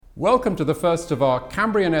Welcome to the first of our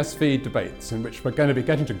Cambrian SV debates, in which we're going to be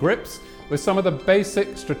getting to grips with some of the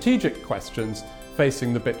basic strategic questions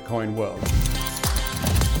facing the Bitcoin world.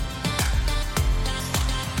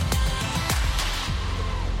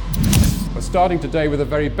 We're starting today with a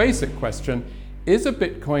very basic question. Is a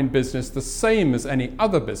Bitcoin business the same as any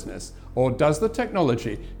other business, or does the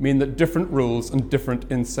technology mean that different rules and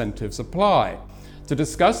different incentives apply? To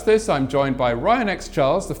discuss this, I'm joined by Ryan X.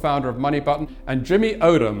 Charles, the founder of MoneyButton, and Jimmy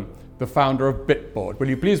Odom, the founder of Bitboard. Will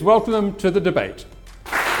you please welcome them to the debate?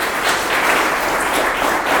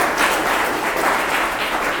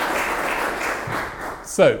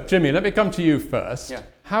 So, Jimmy, let me come to you first. Yeah.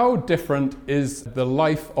 How different is the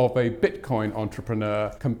life of a Bitcoin entrepreneur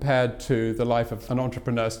compared to the life of an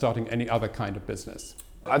entrepreneur starting any other kind of business?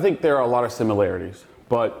 I think there are a lot of similarities,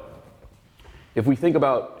 but if we think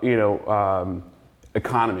about,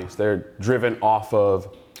 economies, they're driven off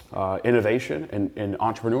of innovation and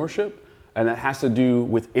entrepreneurship, and that has to do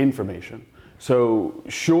with information. So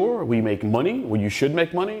sure, we make money, well, you should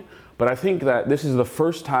make money, but I think that this is the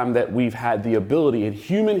first time that we've had the ability in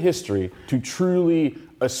human history to truly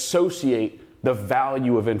associate the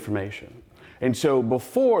value of information. And so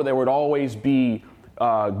before, there would always be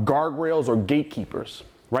guardrails or gatekeepers,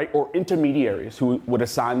 right? Or intermediaries who would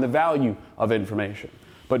assign the value of information.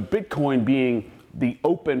 But Bitcoin, being the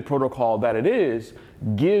open protocol that it is,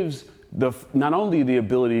 gives not only the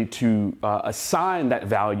ability to assign that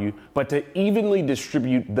value, but to evenly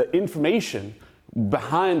distribute the information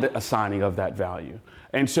behind the assigning of that value.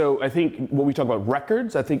 And so I think when we talk about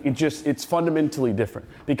records, I think it's fundamentally different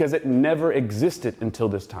because it never existed until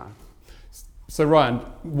this time. So Ryan,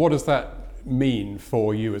 what does that mean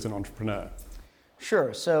for you as an entrepreneur?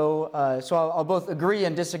 Sure. So I'll both agree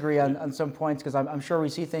and disagree on some points because I'm sure we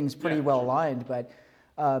see things pretty well aligned. But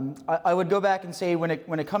I would go back and say when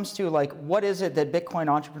it comes to like what is it that Bitcoin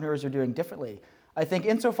entrepreneurs are doing differently, I think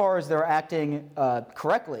insofar as they're acting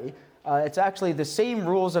correctly, it's actually the same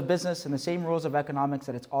rules of business and the same rules of economics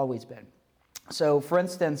that it's always been. So, for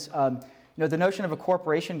instance, the notion of a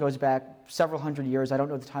corporation goes back several hundred years. I don't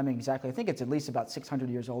know the timing exactly. I think it's at least about 600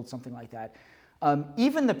 years old, something like that.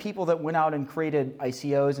 Even the people that went out and created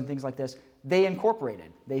ICOs and things like this, they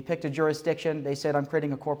incorporated. They picked a jurisdiction. They said, I'm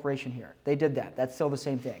creating a corporation here. They did that. That's still the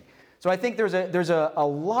same thing. So I think there's a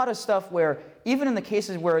lot of stuff where even in the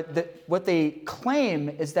cases where what they claim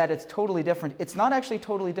is that it's totally different, it's not actually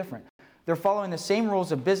totally different. They're following the same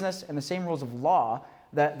rules of business and the same rules of law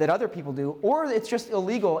that other people do, or it's just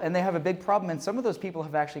illegal and they have a big problem, and some of those people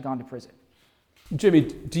have actually gone to prison. Jimmy,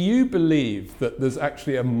 do you believe that there's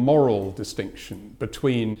actually a moral distinction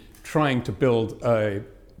between trying to build a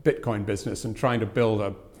Bitcoin business and trying to build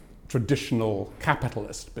a traditional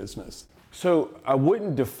capitalist business? So I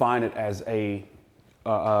wouldn't define it as the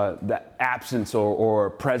absence or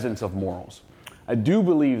presence of morals. I do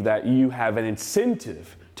believe that you have an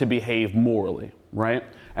incentive to behave morally, right?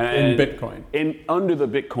 In Bitcoin. Under the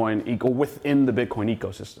Bitcoin within the Bitcoin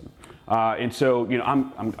ecosystem. And so,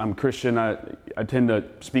 I'm Christian. I tend to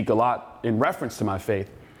speak a lot in reference to my faith,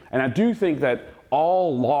 and I do think that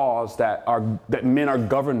all laws that men are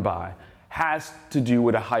governed by has to do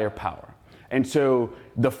with a higher power. And so,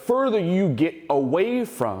 the further you get away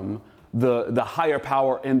from the higher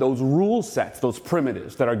power and those rule sets, those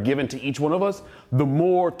primitives that are given to each one of us, the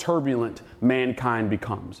more turbulent mankind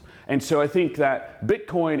becomes. And so, I think that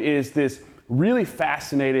Bitcoin is this really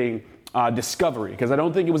fascinating discovery, because I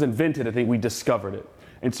don't think it was invented, I think we discovered it.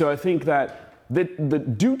 And so I think that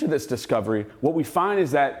due to this discovery, what we find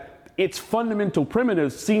is that its fundamental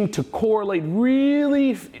primitives seem to correlate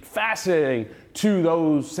really fascinating to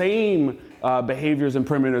those same behaviors and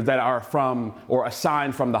primitives that are from or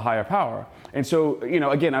assigned from the higher power. And so,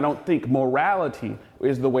 again, I don't think morality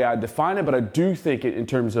is the way I define it, but I do think it in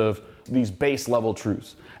terms of these base level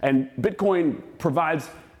truths. And Bitcoin provides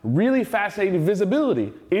really fascinating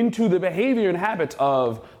visibility into the behavior and habits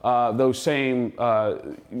of those same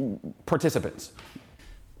participants.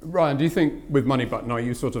 Ryan, do you think with MoneyButton, are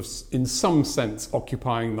you sort of, in some sense,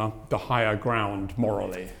 occupying the higher ground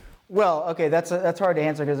morally? Well, okay, that's hard to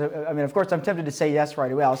answer because, of course, I'm tempted to say yes right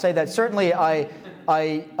away. I'll say that certainly I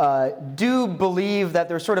do believe that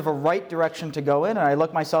there's sort of a right direction to go in, and I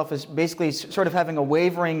look myself as basically sort of having a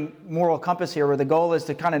wavering moral compass here where the goal is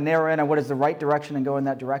to kind of narrow in on what is the right direction and go in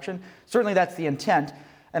that direction. Certainly that's the intent.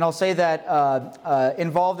 And I'll say that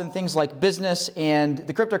involved in things like business and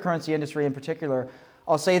the cryptocurrency industry in particular,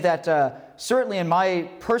 I'll say that certainly in my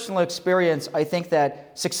personal experience, I think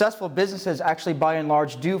that successful businesses actually by and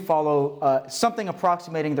large do follow something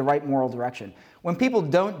approximating the right moral direction. When people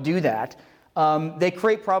don't do that, they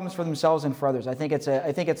create problems for themselves and for others. I think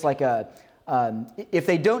it's like a if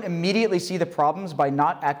they don't immediately see the problems by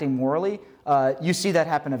not acting morally, you see that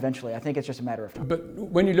happen eventually. I think it's just a matter of time. But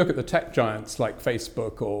when you look at the tech giants like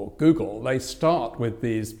Facebook or Google, they start with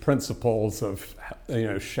these principles of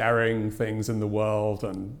sharing things in the world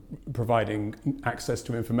and providing access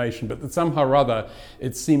to information, but that somehow or other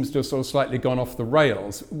it seems to have sort of slightly gone off the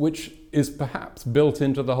rails, which is perhaps built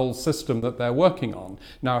into the whole system that they're working on.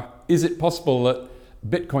 Now, is it possible that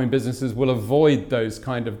Bitcoin businesses will avoid those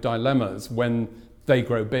kind of dilemmas when they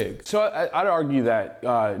grow big? So I'd argue that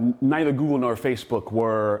neither Google nor Facebook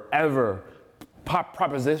were ever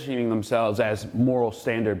propositioning themselves as moral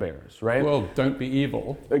standard bearers, right? Well, don't be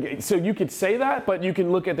evil. Okay, so you could say that, but you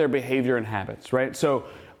can look at their behavior and habits, right? So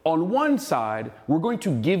on one side, we're going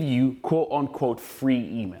to give you quote unquote free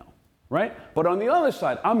email, right? But on the other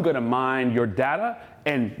side, I'm going to mine your data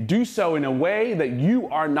and do so in a way that you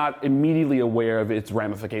are not immediately aware of its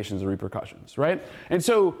ramifications and repercussions, right? And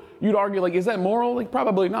so you'd argue, like, is that moral? Like,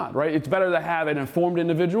 probably not, right? It's better to have an informed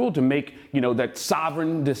individual to make, that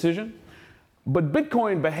sovereign decision. But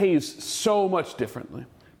Bitcoin behaves so much differently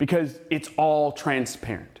because it's all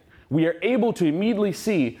transparent. We are able to immediately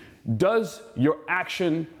see, does your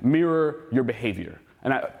action mirror your behavior?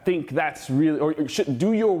 And I think that's really, or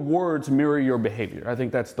do your words mirror your behavior? I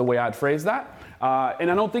think that's the way I'd phrase that.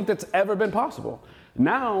 And I don't think that's ever been possible.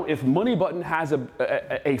 Now, if Moneybutton has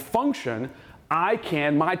a function, I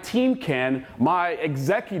can, my team can, my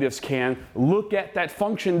executives can look at that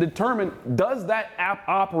function, determine, does that app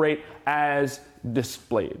operate as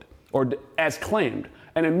displayed or as claimed?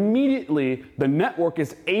 And immediately the network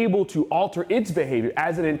is able to alter its behavior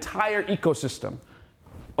as an entire ecosystem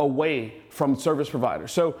away from service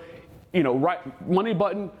providers. So,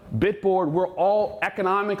 Moneybutton, Bitboard, we're all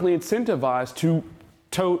economically incentivized to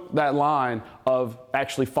tote that line of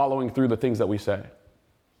actually following through the things that we say.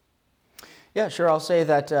 Yeah, sure. I'll say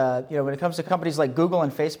that when it comes to companies like Google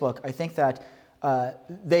and Facebook, I think that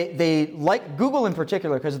they like Google in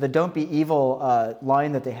particular because of the "Don't be evil"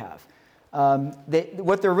 line that they have.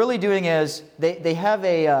 What they're really doing is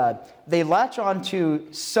they latch on to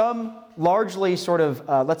some largely sort of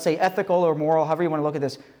let's say ethical or moral, however you want to look at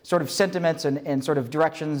this, sort of sentiments and sort of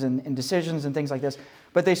directions and decisions and things like this.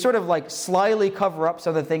 But they sort of like slyly cover up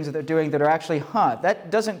some of the things that they're doing that are actually,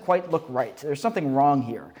 that doesn't quite look right. There's something wrong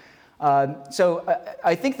here. So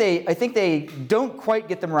I think they don't quite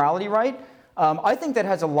get the morality right. I think that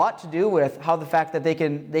has a lot to do with how the fact that they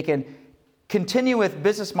can continue with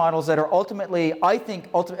business models that are ultimately, I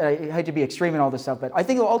hate to be extreme in all this stuff, but I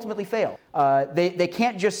think they'll ultimately fail. They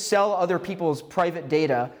can't just sell other people's private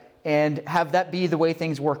data and have that be the way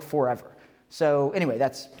things work forever. So anyway,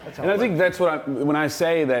 that's how. And I think that's when I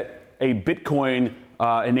say that a Bitcoin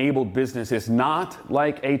enabled business is not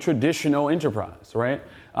like a traditional enterprise, right?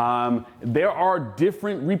 There are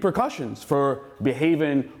different repercussions for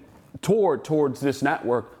behaving towards this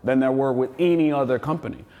network than there were with any other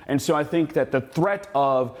company. And so I think that the threat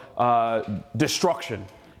of destruction,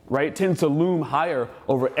 right, tends to loom higher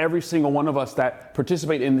over every single one of us that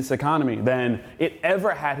participate in this economy than it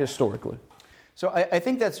ever had historically. So I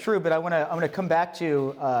think that's true, but I want to come back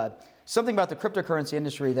to something about the cryptocurrency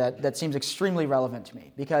industry that seems extremely relevant to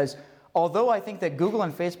me. Because although I think that Google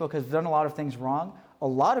and Facebook have done a lot of things wrong, a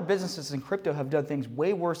lot of businesses in crypto have done things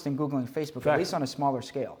way worse than Google and Facebook, at least on a smaller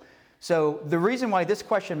scale. So the reason why this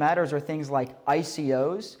question matters are things like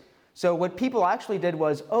ICOs. So what people actually did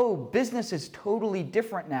was, business is totally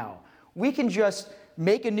different now. We can just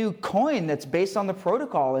make a new coin that's based on the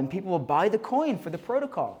protocol and people will buy the coin for the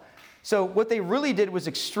protocol. So what they really did was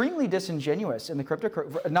extremely disingenuous in the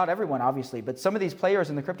cryptocurrency, not everyone obviously, but some of these players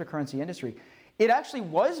in the cryptocurrency industry. It actually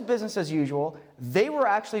was business as usual. They were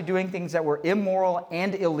actually doing things that were immoral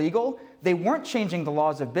and illegal. They weren't changing the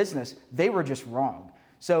laws of business. They were just wrong.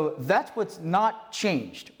 So that's what's not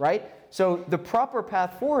changed, right? So the proper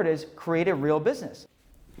path forward is create a real business.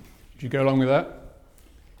 Do you go along with that?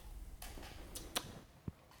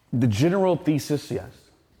 The general thesis, yes,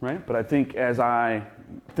 right? But I think as I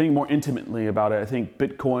think more intimately about it, I think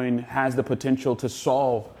Bitcoin has the potential to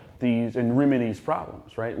solve these and remedy these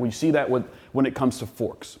problems, right? We see that when it comes to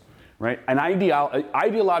forks, right? An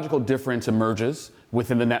ideological difference emerges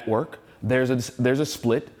within the network. There's a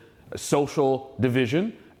split, a social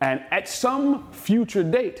division, and at some future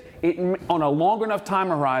date, on a longer enough time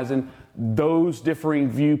horizon, those differing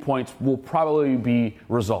viewpoints will probably be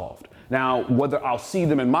resolved. Now, whether I'll see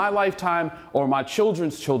them in my lifetime or my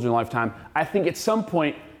children's lifetime, I think at some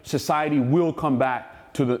point society will come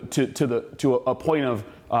back to a point of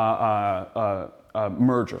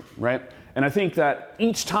merger, right? And I think that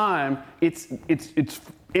each time it's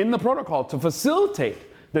in the protocol to facilitate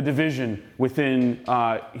the division within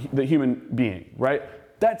the human being, right?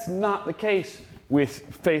 That's not the case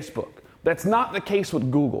with Facebook. That's not the case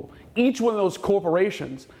with Google. Each one of those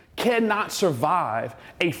corporations cannot survive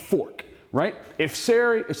a fork, right? If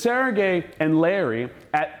Sergey and Larry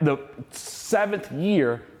at the 7th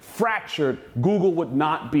year fractured, Google would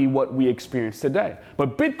not be what we experience today.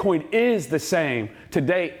 But Bitcoin is the same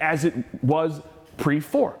today as it was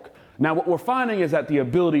pre-fork. Now, what we're finding is that the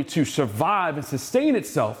ability to survive and sustain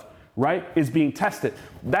itself, right, is being tested.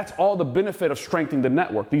 That's all the benefit of strengthening the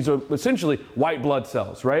network. These are essentially white blood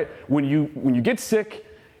cells, right? When you get sick,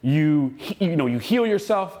 you heal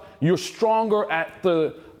yourself. You're stronger at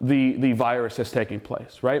the virus that's taking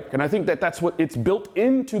place, right? And I think that that's what it's built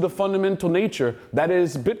into the fundamental nature that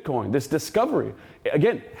is Bitcoin. This discovery,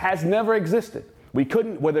 again, has never existed. We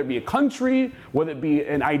couldn't, whether it be a country, whether it be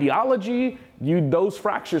an ideology, those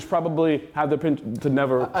fractures probably have the potential to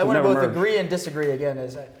never. I want to both agree and disagree again.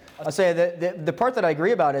 I'll say that the part that I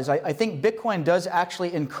agree about is I think Bitcoin does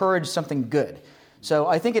actually encourage something good. So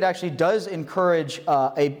I think it actually does encourage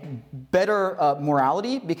a better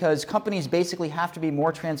morality, because companies basically have to be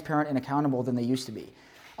more transparent and accountable than they used to be.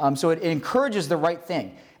 So it encourages the right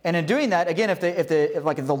thing. And in doing that, again, if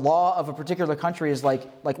the law of a particular country is like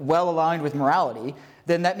well aligned with morality,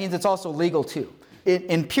 then that means it's also legal too.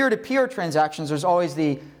 In peer-to-peer transactions, there's always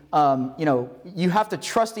the you have to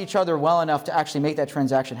trust each other well enough to actually make that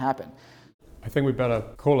transaction happen. I think we better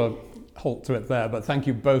call a halt to it there, but thank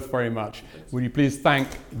you both very much. Would you please thank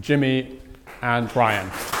Jimmy and Brian?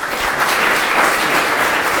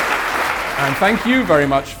 And thank you very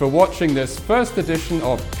much for watching this first edition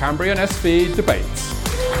of Cambrian SV Debates.